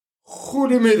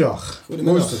Goedemiddag.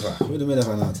 Mustafa. Goedemiddag,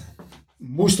 Arnaud.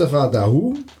 Mustafa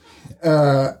Dahou.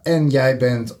 En jij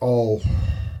bent al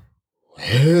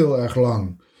heel erg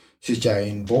lang zit jij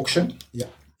in boksen. Ja.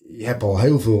 Je hebt al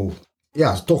heel veel,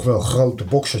 toch wel grote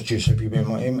boksertjes heb je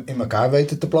in elkaar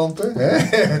weten te planten. Hè?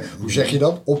 Hoe zeg je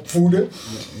dat? Opvoeden.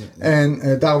 Ja.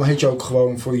 En daarom heet je ook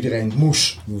gewoon voor iedereen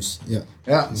Moes. Moes, ja.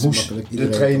 Ja, Moes, de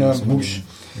trainer, Moes.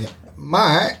 Ja.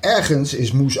 Maar ergens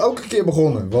is Moes ook een keer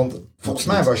begonnen. Want volgens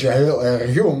mij was je heel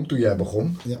erg jong toen jij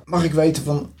begon. Ja. Mag ik weten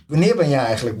van wanneer ben jij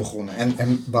eigenlijk begonnen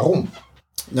en waarom?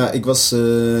 Nou, ik was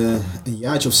een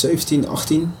jaartje of 17,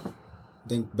 18. Ik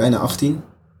denk bijna 18.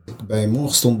 Ik bij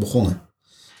Morgenstond begonnen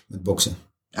met boksen.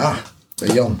 Ja,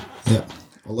 bij Jan. Ja,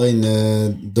 alleen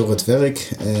door het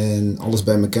werk en alles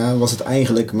bij elkaar was het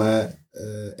eigenlijk maar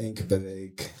 1 keer per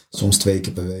week. Soms 2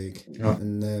 keer per week. Ja.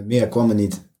 En meer kwam er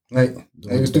niet. Nee,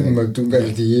 toen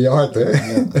werkte je hard, hè?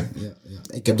 Ja.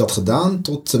 Ik heb dat gedaan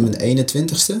tot mijn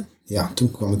 21ste. Ja,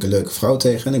 toen kwam ik een leuke vrouw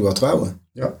tegen en ik wou trouwen.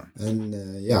 Ja. En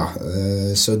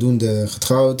zodoende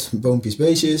getrouwd, boompjes,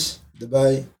 beestjes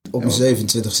erbij. Op mijn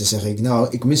 27ste zeg ik, nou,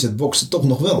 ik mis het boksen toch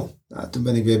nog wel. Nou, toen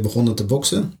ben ik weer begonnen te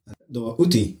boksen. Door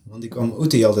Oetie. Want ik kwam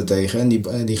Oetie altijd tegen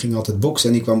en die ging altijd boksen.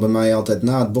 En die kwam bij mij altijd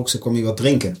na het boksen, kwam hij wat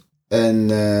drinken. En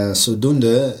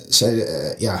zodoende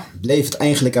bleef het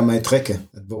eigenlijk aan mij trekken,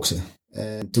 het boksen.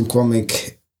 En toen kwam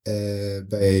ik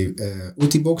bij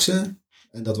Oetie boksen.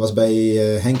 En dat was bij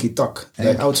Henkie Tak,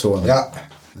 bij Oudshoorn. Ja.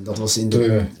 En dat was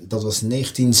dat was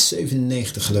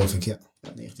 1997 geloof ik, ja.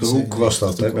 De hoek was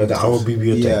dat, hè? Bij de oude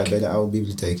bibliotheek. Ja, bij de oude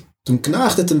bibliotheek. Toen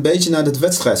knaagde het een beetje naar de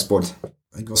wedstrijdsport.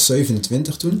 Ik was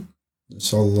 27 toen.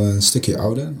 Dus al een stukje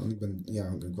ouder.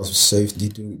 Want ik was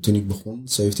 17 toen ik begon,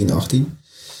 17, 18.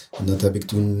 En dat heb ik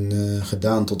toen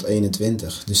gedaan tot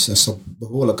 21. Dus er zat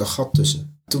behoorlijk een gat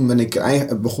tussen. Toen ben ik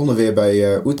begonnen weer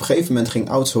bij Op een gegeven moment ging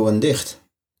Oudshoorn dicht.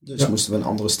 Dus moesten we een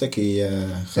andere stekkie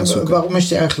gaan zoeken. Waarom is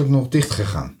die eigenlijk nog dicht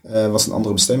gegaan? Was een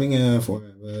andere bestemming voor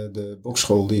de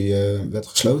bokschool die werd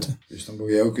gesloten. Dus dan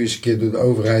word je ook eens een keer door de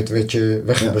overheid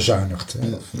wegbezuinigd.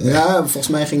 Ja, volgens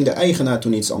mij ging de eigenaar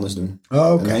toen iets anders doen.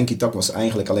 Oh, okay. En Henkie Tak was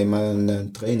eigenlijk alleen maar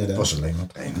een trainer daar. Was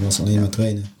alleen maar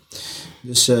trainer.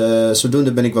 Dus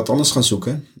zodoende ben ik wat anders gaan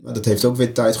zoeken. Maar dat heeft ook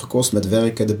weer tijd gekost met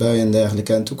werken erbij en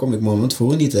dergelijke. En toen kwam ik moment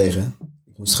voor niet tegen.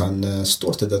 Ik moest gaan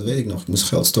storten, dat weet ik nog. Ik moest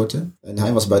geld storten. En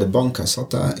hij was bij de bank, hij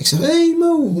zat daar. Ik zeg, hey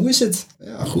Mo, hoe is het?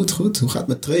 Ja, goed. Hoe gaat het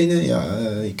met trainen? Ja,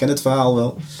 je kent het verhaal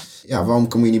wel. Ja, waarom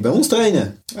kom je niet bij ons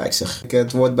trainen? Ja, ik zeg,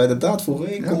 het woord bij de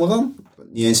daadvoerder, ik kom eraan.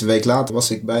 Niet eens een week later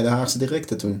was ik bij de Haagse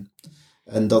directe toen.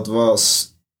 En dat was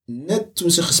net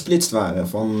toen ze gesplitst waren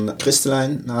van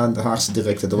Christelijn naar de Haagse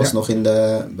directe. Dat was nog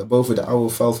boven de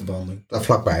oude vuilverbranding. Daar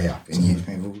vlakbij, ja. Ik weet niet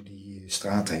meer hoe die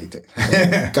straat heette.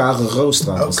 Karel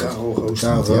Roosstraat. Karel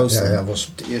Roosstraat. Ja, was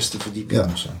op de eerste verdieping.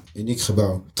 Ja, uniek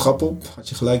gebouw. Trap op, had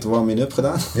je gelijk de warming-up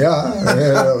gedaan. Ja.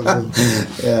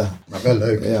 Maar wel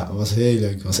leuk. Ja, het was heel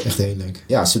leuk. Het was echt heel leuk.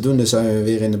 Ja, zodoende zijn we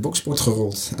weer in de boksport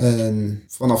gerold. En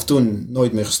vanaf toen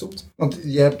nooit meer gestopt. Want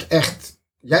jij hebt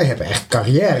echt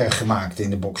carrière gemaakt in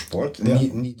de boksport. Ja.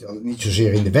 Niet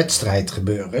zozeer in de wedstrijd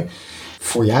gebeuren.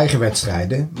 Voor je eigen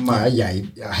wedstrijden. Maar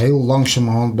heel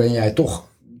langzamerhand ben jij toch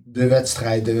de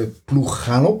wedstrijden ploeg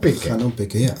gaan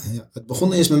oppikken. Ja. Het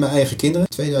begon eerst met mijn eigen kinderen.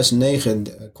 In 2009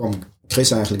 kwam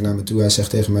Chris eigenlijk naar me toe. Hij zegt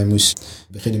tegen mij, Moes,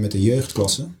 beginnen met de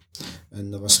jeugdklasse.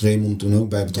 En daar was Raymond toen ook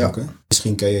bij betrokken. Ja.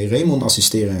 Misschien kan je Raymond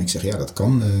assisteren. En ik zeg, ja, dat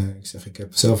kan. Ik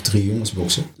heb zelf 3 jongens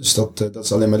boksen. Dus dat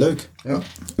is alleen maar leuk. Ja.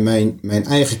 Mijn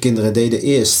eigen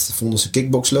kinderen vonden ze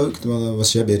kickbox leuk. Dat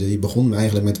was Jabir, die begon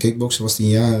eigenlijk met kickboksen. Was die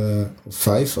een jaar of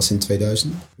 5, was in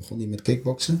 2000. Begon hij met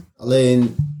kickboksen.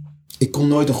 Alleen, ik kon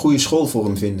nooit een goede school voor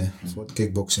hem vinden. Voor het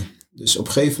kickboksen. Dus op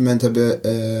een gegeven moment heb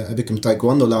ik hem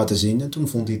taekwondo laten zien. En toen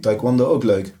vond hij taekwondo ook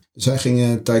leuk. Dus hij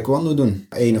ging taekwondo doen.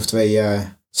 1 of 2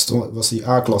 jaar was hij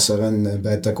A-klasser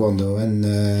bij taekwondo. En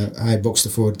hij bokste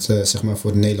voor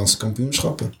de Nederlandse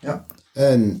kampioenschappen. Ja.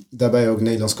 En daarbij ook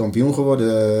Nederlands kampioen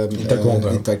geworden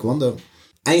in taekwondo.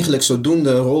 Eigenlijk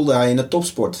zodoende rolde hij in de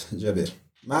topsport, Jabir.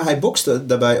 Maar hij bokste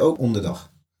daarbij ook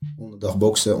onderdag. Onderdag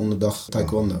boksen, onderdag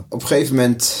taekwondo. Op een gegeven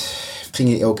moment ging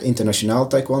hij ook internationaal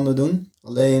taekwondo doen.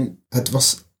 Alleen, het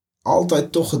was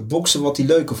altijd toch het boksen wat hij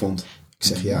leuker vond. Ik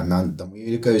zeg, ja, nou, dan moet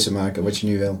je de keuze maken wat je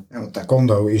nu wil. Ja, want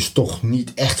taekwondo is toch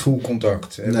niet echt full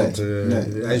contact. Hè? Nee, want,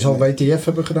 hij zal WTF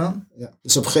hebben gedaan. Ja.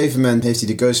 Dus op een gegeven moment heeft hij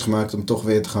de keuze gemaakt om toch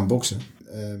weer te gaan boksen.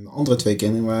 Mijn andere 2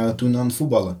 kinderen waren toen aan het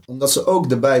voetballen. Omdat ze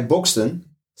ook erbij boksten,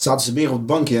 zaten ze weer op het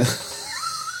bankje.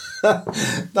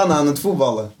 dan aan het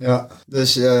voetballen. Ja.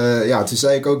 Dus toen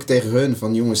zei ik ook tegen hun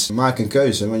van jongens, maak een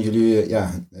keuze. Want jullie,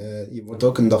 je wordt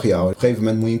ook een dag ouder. Op een gegeven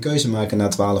moment moet je een keuze maken na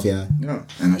 12 jaar. Ja.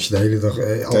 En als je de hele dag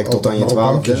kijk,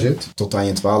 tot aan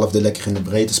je 12e lekker in de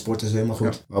breedte sporten is helemaal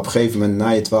goed. Ja. Maar op een gegeven moment na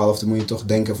je 12e moet je toch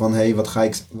denken van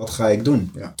wat ga ik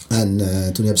doen? Ja. En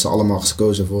toen hebben ze allemaal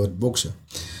gekozen voor het boksen.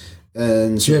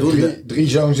 En je hebt drie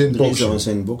zoons in boksen. 3 zoons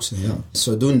in boksen, ja.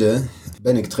 Zodoende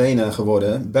ben ik trainer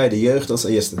geworden bij de jeugd als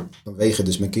eerste. Vanwege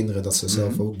dus mijn kinderen dat ze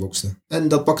zelf ook boksten. En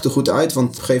dat pakte goed uit, want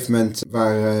op een gegeven moment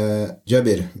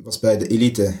Jabir was bij de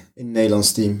elite in het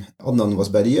Nederlands team. Adnan was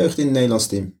bij de jeugd in het Nederlands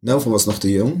team. Nelvo was nog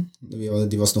te jong.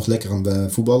 Die was nog lekker aan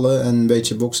het voetballen en een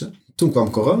beetje boksen. Toen kwam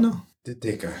corona. De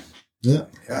dikke. Ja.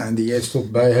 Ja, en die heeft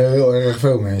tot bij heel erg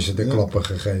veel mensen de klappen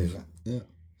gegeven. Ja.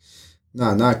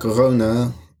 Nou, na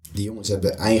corona... Die jongens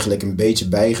hebben eigenlijk een beetje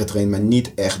bijgetraind, maar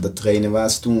niet echt dat trainen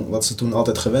wat ze toen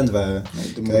altijd gewend waren.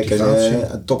 Nee,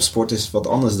 kijk, topsport is wat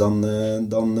anders dan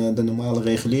de normale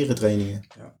reguliere trainingen.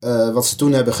 Ja. Wat ze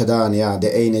toen hebben gedaan,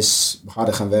 de een is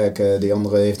harder gaan werken, de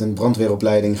andere heeft een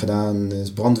brandweeropleiding gedaan,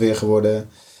 is brandweer geworden.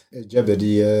 Jabber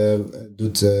die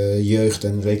doet jeugd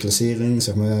en reclassering,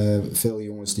 zeg maar. Veel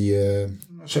jongens die... ze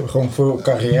hebben gewoon voor een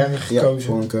carrière gekozen. Ja,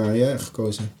 voor een carrière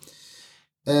gekozen.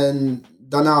 En...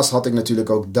 Daarnaast had ik natuurlijk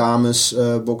ook dames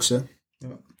boksen. Ja.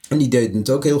 En die deden het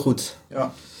ook heel goed.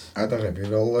 Ja, daar heb je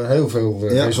wel heel veel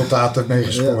resultaten mee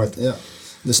gescoord. Ja.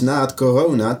 Dus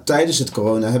tijdens het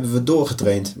corona hebben we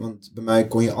doorgetraind. Want bij mij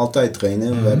kon je altijd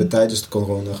trainen. We hebben tijdens het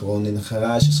corona gewoon in de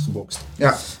garages gebokst.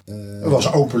 Ja, het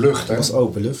was open lucht. Hè? Het was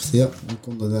open lucht, ja. We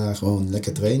konden daar gewoon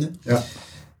lekker trainen. Ja.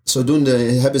 Zodoende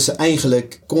hebben ze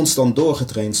eigenlijk constant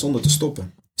doorgetraind zonder te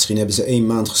stoppen. Misschien hebben ze 1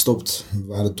 maand gestopt,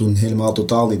 waar het toen helemaal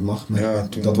totaal niet mag. Maar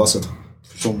dat was het.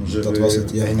 Dat was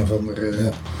het, ja. Een of andere...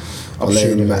 Ja.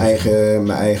 Alleen mijn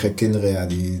eigen kinderen,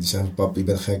 die zeggen, pap, je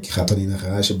bent gek, je gaat toch niet naar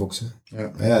garage boksen.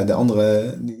 Ja. Maar ja, de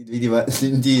anderen,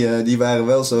 die waren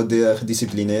wel zo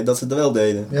gedisciplineerd dat ze het wel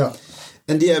deden. Ja.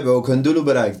 En die hebben ook hun doelen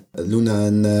bereikt. Luna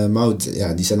en Mout,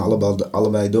 die zijn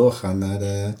allebei doorgegaan naar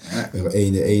de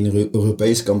ene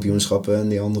Europese kampioenschappen en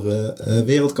die andere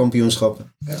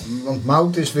wereldkampioenschappen. Ja, want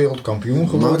Mout is wereldkampioen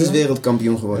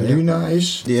geworden. En Luna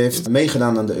is? Die heeft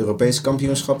meegedaan aan de Europese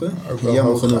kampioenschappen.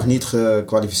 Jammer genoeg niet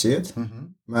gekwalificeerd.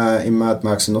 Maar in maart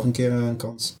maakt ze nog een keer een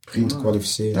kans om te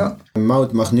kwalificeren. Ja. En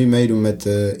Mout mag nu meedoen met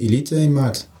elite in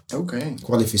maart. Oké.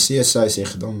 Kwalificeert zij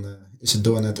zich, dan is het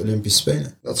door naar het Olympische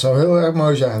Spelen. Dat zou heel erg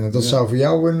mooi zijn. En dat zou voor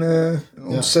jou een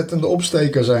ontzettende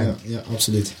opsteker zijn. Ja,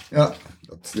 absoluut. Ja.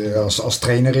 Als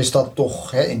trainer is dat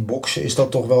toch, in boksen is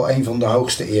dat toch wel een van de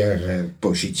hoogste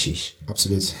eerposities.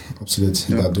 Absoluut.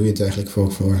 Ja. Daar doe je het eigenlijk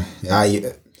voor. Ja,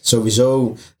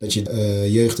 sowieso dat je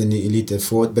jeugd in de elite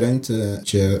voortbrengt.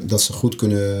 Dat ze goed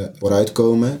kunnen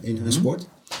vooruitkomen in hun sport.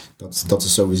 Dat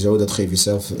is sowieso, dat geeft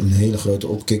jezelf een hele grote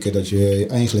opkikker. Dat je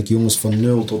eigenlijk jongens van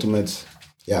 0 tot en met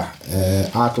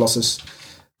A-klasses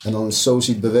en dan zo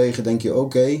ziet bewegen, denk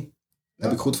je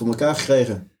heb ik goed voor elkaar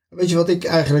gekregen. Weet je wat ik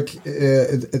eigenlijk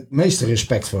het meeste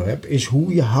respect voor heb, is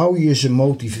hou je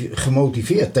ze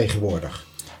gemotiveerd tegenwoordig?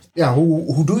 Ja,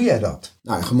 hoe doe jij dat?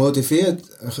 Nou,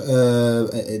 gemotiveerd,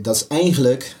 dat is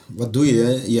eigenlijk, wat doe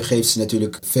je? Je geeft ze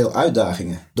natuurlijk veel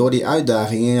uitdagingen. Door die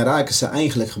uitdagingen raken ze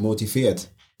eigenlijk gemotiveerd.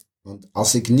 Want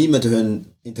als ik niet met hun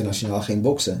internationaal ging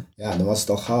boksen, dan was het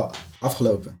al gauw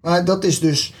afgelopen. Maar dat is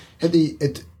dus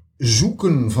het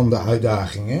zoeken van de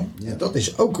uitdagingen. Ja. Dat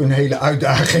is ook een hele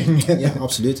uitdaging. Ja,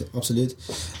 absoluut.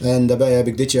 En daarbij heb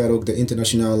ik dit jaar ook de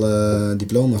internationale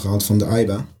diploma gehad van de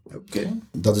AIBA. Okay.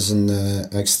 Dat is een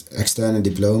externe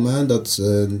diploma.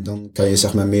 Dan kan je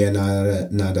zeg maar meer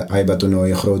naar de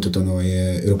AIBA-toernooien, grote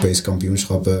toernooien, Europese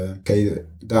kampioenschappen. Kan je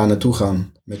daar naartoe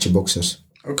gaan met je boksers.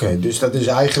 Oké, dus dat is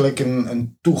eigenlijk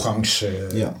een toegangs...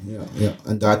 Ja.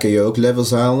 En daar kun je ook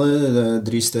levels halen,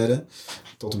 3 sterren.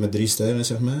 Tot en met 3 sterren,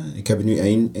 zeg maar. Ik heb er nu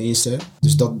 1 ster.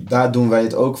 Dus daar doen wij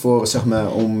het ook voor, zeg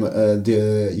maar, om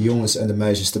de jongens en de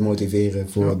meisjes te motiveren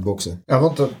voor het boksen. Ja,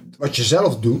 want wat je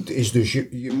zelf doet, is dus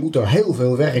je moet er heel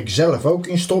veel werk zelf ook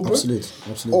in stoppen. Absoluut.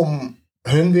 Om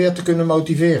hun weer te kunnen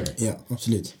motiveren. Ja,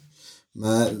 absoluut.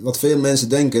 Maar wat veel mensen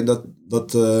denken,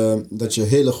 dat je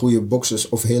hele goede boksers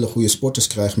of hele goede sporters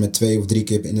krijgt met 2 of 3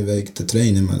 keer in de week te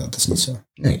trainen, maar dat is niet zo.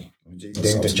 Nee. Ik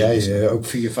denk dat jij ook 4-5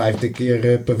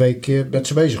 keer per week met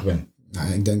ze bezig bent.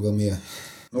 Nou, ik denk wel meer.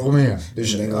 Nog meer?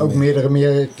 Dus ook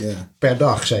meerdere per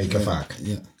dag zeker vaak.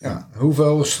 Ja.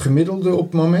 Hoeveel is het gemiddelde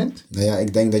op het moment? Nou ja,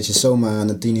 ik denk dat je zomaar aan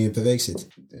de 10 uur per week zit.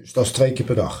 Dus dat is 2 keer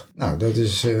per dag. Nou, dat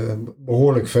is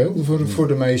behoorlijk veel voor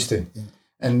de meesten. Ja.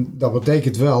 En dat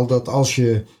betekent wel dat als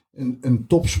je een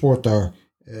topsporter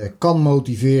kan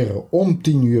motiveren om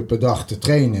 10 uur per dag te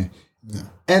trainen...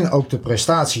 Ja. en ook de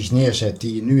prestaties neerzet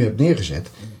die je nu hebt neergezet,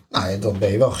 nou ja, dan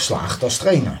ben je wel geslaagd als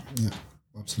trainer. Ja,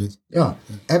 absoluut. Ja,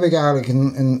 heb ik eigenlijk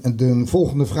de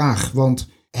volgende vraag. Want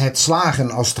het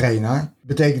slagen als trainer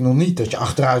betekent nog niet dat je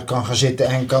achteruit kan gaan zitten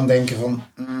en kan denken van,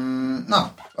 nou,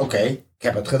 oké, ik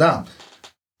heb het gedaan.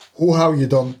 Hoe hou je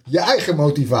dan je eigen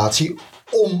motivatie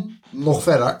om nog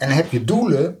verder en heb je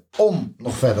doelen om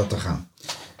nog verder te gaan?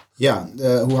 Ja,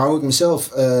 hoe hou ik mezelf?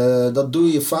 Dat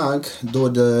doe je vaak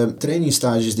door de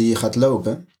trainingsstages die je gaat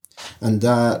lopen. En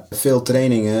daar veel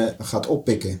trainingen gaat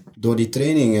oppikken. Door die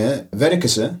trainingen werken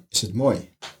ze, is het mooi.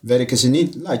 Werken ze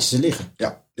niet, laat je ze liggen.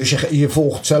 Ja, dus je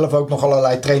volgt zelf ook nog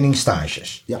allerlei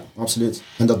trainingsstages. Ja, absoluut.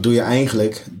 En dat doe je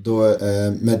eigenlijk door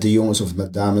met de jongens of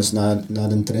met dames naar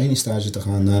een trainingsstage te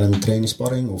gaan. Naar een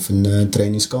trainingssparring of een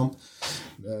trainingskamp.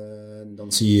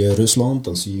 Dan zie je Rusland,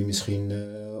 dan zie je misschien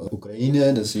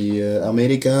Oekraïne, dan zie je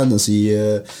Amerika, dan zie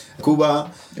je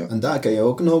Cuba. Ja. En daar kan je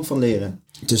ook een hoop van leren.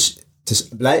 Dus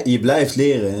je blijft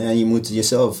leren en je moet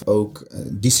jezelf ook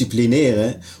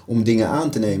disciplineren om dingen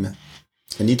aan te nemen.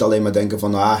 En niet alleen maar denken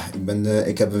van,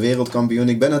 ik heb een wereldkampioen,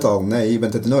 ik ben het al. Nee, je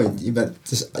bent het nooit.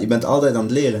 Je bent altijd aan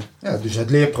het leren. Ja, dus het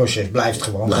leerproces blijft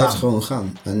gewoon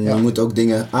gaan. En je moet ook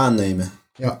dingen aannemen.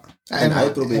 Ja. En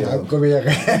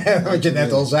uitproberen. Wat je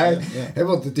net al zei. Ja.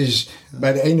 Want het is,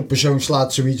 bij de ene persoon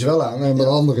slaat zoiets wel aan en bij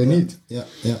de andere niet. Ja.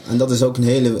 En dat is ook een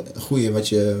hele goeie wat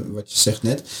je zegt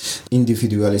net.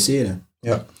 Individualiseren.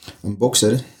 Ja. Een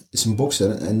bokser is een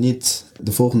bokser en niet,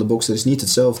 de volgende bokser is niet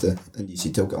hetzelfde. En die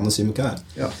zit ook anders in elkaar.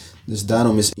 Ja. Dus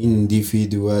daarom is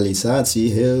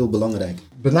individualisatie heel belangrijk.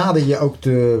 Benader je ook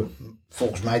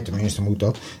volgens mij tenminste moet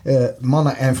dat,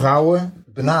 mannen en vrouwen,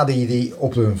 benader je die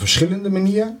op een verschillende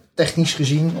manier, technisch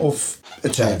gezien of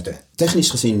hetzelfde? Technisch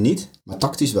gezien niet, maar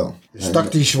tactisch wel. Dus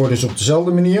tactisch worden ze op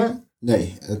dezelfde manier?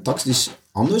 Nee, tactisch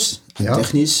anders en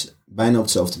technisch bijna op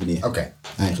dezelfde manier. Oké.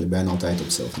 Eigenlijk bijna altijd op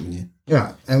dezelfde manier.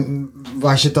 Ja, en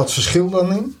waar zit dat verschil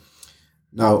dan in?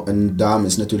 Nou, een dame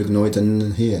is natuurlijk nooit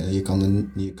een heer. Je kan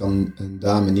een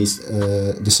dame niet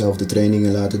dezelfde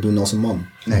trainingen laten doen als een man.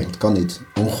 Nee. Dat kan niet.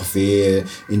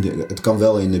 Ongeveer, het kan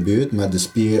wel in de buurt, maar de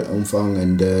spieromvang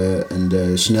en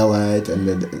de snelheid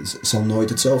zal nooit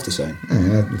hetzelfde zijn.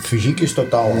 Ja, fysiek is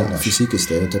totaal anders. Fysiek is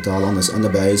totaal anders. En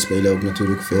daarbij spelen ook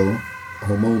natuurlijk veel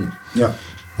hormonen. Ja.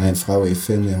 Een vrouw heeft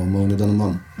veel meer hormonen dan een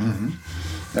man. Mm-hmm.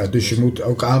 Ja, dus je moet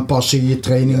ook aanpassen je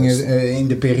trainingen in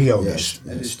de periodes.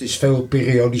 Yes. Dus het is veel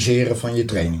periodiseren van je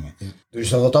trainingen. Ja. Dus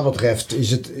wat dat betreft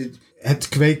is het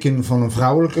kweken van een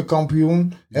vrouwelijke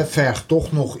kampioen vergt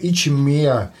toch nog ietsje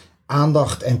meer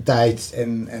aandacht en tijd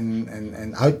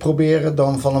en uitproberen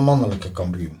dan van een mannelijke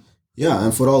kampioen. Ja,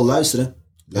 en vooral luisteren.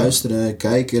 Luisteren,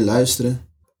 kijken, luisteren.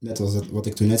 Net als wat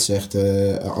ik toen net zeg,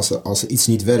 als er iets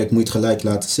niet werkt, moet je het gelijk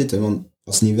laten zitten. Want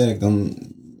als het niet werkt, dan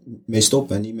mee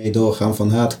stoppen en niet mee doorgaan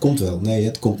van het komt wel. Nee,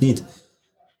 het komt niet.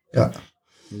 Ja.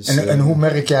 Dus, en hoe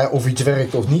merk jij of iets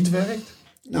werkt of niet werkt?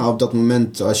 Nou, op dat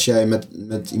moment als jij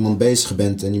met iemand bezig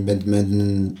bent en je bent met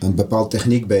een bepaalde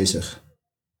techniek bezig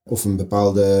of een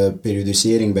bepaalde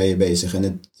periodisering ben je bezig en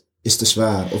het is te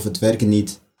zwaar of het werkt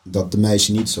niet, dat de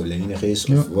meisje niet zo lenig is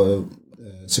of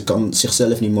ze kan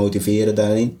zichzelf niet motiveren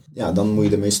daarin, ja, dan moet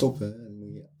je ermee stoppen.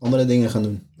 Andere dingen gaan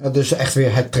doen. Ja, dus echt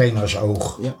weer het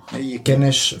trainersoog. Ja. Je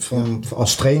kennis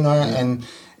als trainer en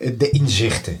de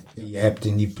inzichten die je hebt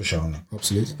in die personen.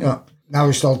 Absoluut. Ja. Nou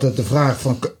is het altijd de vraag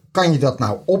van, kan je dat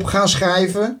nou op gaan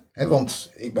schrijven? Want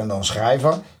ik ben dan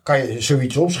schrijver. Kan je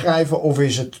zoiets opschrijven of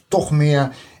is het toch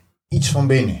meer iets van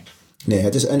binnen? Nee,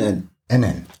 het is en.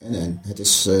 Het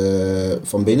is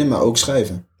van binnen, maar ook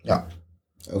schrijven. Ja.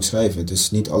 Ook schrijven. Het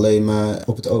is niet alleen maar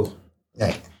op het oog.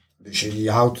 Nee. Dus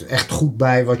je houdt echt goed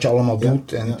bij wat je allemaal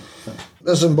doet. En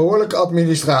dat is een behoorlijke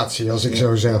administratie, als ik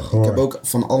zo zeg. Hoor. Ik heb ook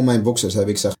van al mijn boxers heb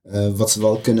ik gezegd wat ze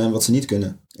wel kunnen en wat ze niet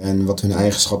kunnen. En wat hun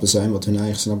eigenschappen zijn, wat hun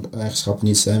eigenschappen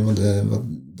niet zijn. Want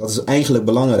dat is eigenlijk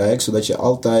belangrijk, zodat je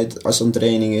altijd, als er een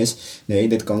training is, nee,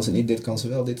 dit kan ze niet, dit kan ze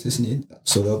wel, dit is niet.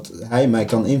 Zodat hij mij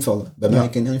kan invallen, bij mij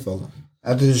kan invallen.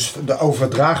 Ja, dus de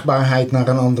overdraagbaarheid naar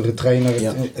een andere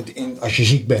trainer als je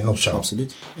ziek bent of zo.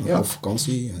 Absoluut. Of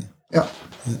vakantie. Ja.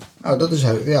 Nou, dat is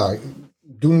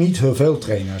doen niet heel veel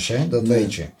trainers, hè? Dat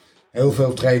weet je. Heel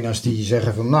veel trainers die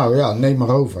zeggen van, nou ja, neem maar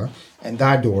over. En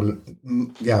daardoor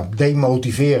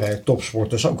demotiveren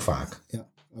topsporters ook vaak. Ja,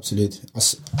 absoluut.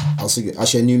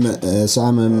 Als jij nu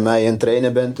samen met mij een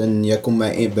trainer bent en jij komt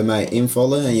bij mij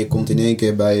invallen en je komt in één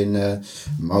keer bij een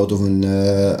Mout of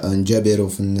een Jabir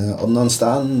of een Adnan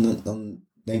staan, dan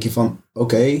denk je van,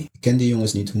 oké, ik ken die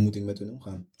jongens niet, hoe moet ik met hun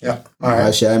omgaan? Ja, maar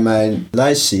als jij mijn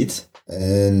lijst ziet,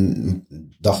 een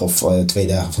dag of 2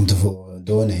 dagen van tevoren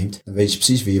doorneemt, dan weet je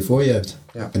precies wie je voor je hebt.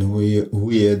 Ja. En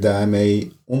hoe je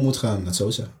daarmee om moet gaan, dat zo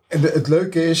zeggen. En het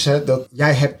leuke is dat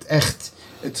jij hebt echt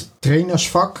het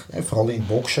trainersvak, vooral in het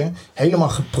boksen, helemaal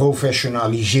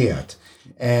geprofessionaliseerd.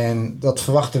 En dat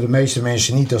verwachten de meeste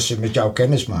mensen niet als ze met jou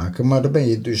kennis maken. Maar daar ben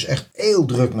je dus echt heel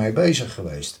druk mee bezig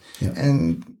geweest. Ja.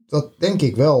 En dat denk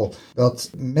ik wel, dat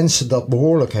mensen dat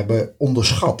behoorlijk hebben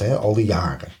onderschat, al die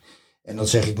jaren. En dan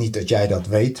zeg ik niet dat jij dat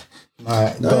weet,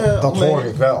 maar dat hoor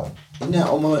ik wel.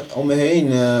 Ja, om me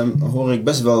heen hoor ik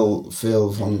best wel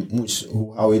veel van, Moes,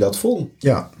 hoe hou je dat vol?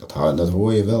 Ja. Dat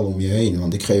hoor je wel om je heen.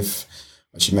 Want ik geef,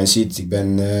 als je mij ziet, ik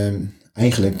ben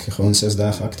eigenlijk gewoon 6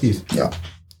 dagen actief. Ja.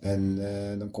 En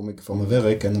dan kom ik van mijn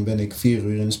werk en dan ben ik 4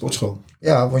 uur in de sportschool.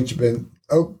 Ja, want je bent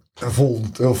ook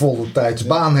een volle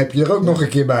tijdsbaan heb je er ook nog een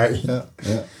keer bij.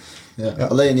 Ja.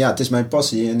 Alleen het is mijn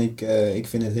passie en ik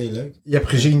vind het heel leuk. Je hebt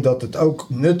gezien dat het ook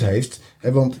nut heeft,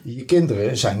 want je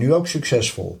kinderen zijn nu ook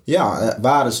succesvol. Ja,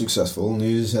 waren succesvol.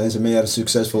 Nu zijn ze meer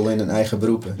succesvol in hun eigen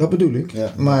beroepen. Dat bedoel ik.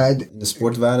 Ja. Maar in de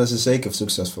sport waren ze zeker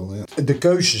succesvol. Ja. De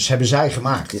keuzes hebben zij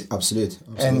gemaakt. Ja, absoluut.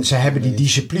 En ze hebben die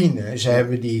discipline, ze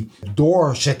hebben die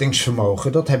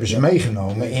doorzettingsvermogen, dat hebben ze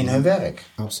meegenomen in hun werk.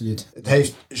 Absoluut. Het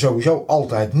heeft sowieso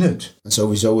altijd nut. En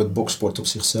sowieso het boksport op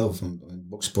zichzelf.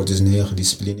 Boksport is een heel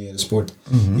gedisciplineerde sport.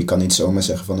 Mm-hmm. Je kan niet zomaar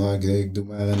zeggen van ik doe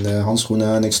maar een handschoen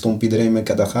aan en ik stomp iedereen. Maar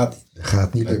dat gaat niet. Dat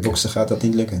gaat niet lukken. Bij boksen gaat dat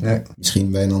niet lukken. Nee.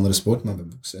 Misschien bij een andere sport, maar bij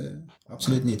boksen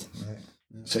absoluut niet.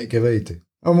 Nee. Zeker weten.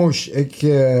 Moes, ik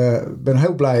ben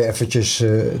heel blij eventjes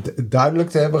duidelijk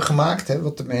te hebben gemaakt.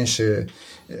 Wat de mensen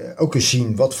ook eens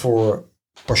zien wat voor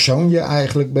persoon je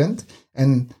eigenlijk bent.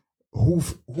 En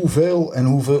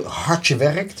hoeveel hard je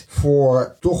werkt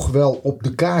voor toch wel op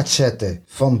de kaart zetten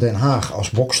van Den Haag als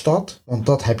boksstad. Want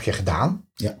dat heb je gedaan.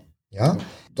 Ja.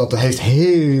 Dat heeft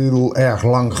heel erg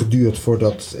lang geduurd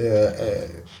voordat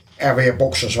er weer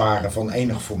boksers waren van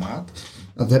enig formaat.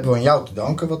 Dat hebben we aan jou te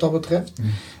danken wat dat betreft.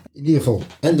 In ieder geval.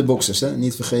 En de boksers, hè?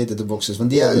 Niet vergeten de boksers. Want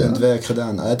die hebben het werk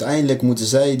gedaan. Uiteindelijk moeten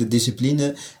zij de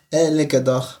discipline elke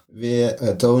dag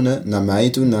weer tonen. Naar mij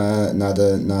toe, naar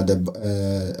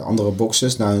de andere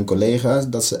boksers, naar hun collega's.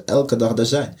 Dat ze elke dag er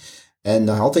zijn. En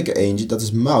dan had ik er eentje, dat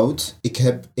is Mout.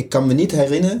 Ik kan me niet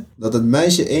herinneren dat het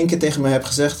meisje 1 keer tegen mij heeft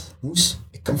gezegd, Moes,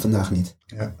 ik kan vandaag niet.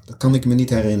 Ja. Dat kan ik me niet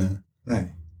herinneren. Nee.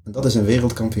 En dat is een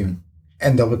wereldkampioen.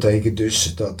 En dat betekent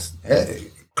dus dat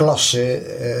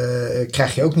klasse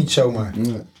krijg je ook niet zomaar.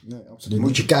 Nee, absoluut.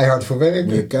 Moet je keihard voor werken.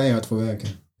 Moet je keihard voor werken.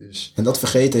 Dus. En dat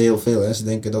vergeten heel veel. Hè. Ze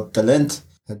denken dat talent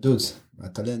het doet.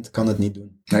 Maar talent kan het niet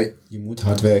doen. Nee. Je moet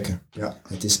hard werken. Ja.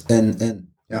 Het is en.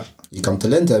 Ja. Je kan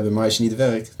talent hebben, maar als je niet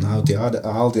werkt, dan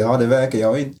haalt die harde werken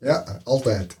jou in. Ja,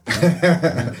 altijd.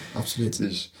 Ja, absoluut.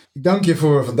 Dus ik dank je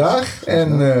voor vandaag.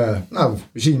 En we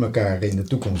zien elkaar in de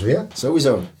toekomst weer.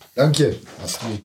 Sowieso. Dank je. Alsjeblieft.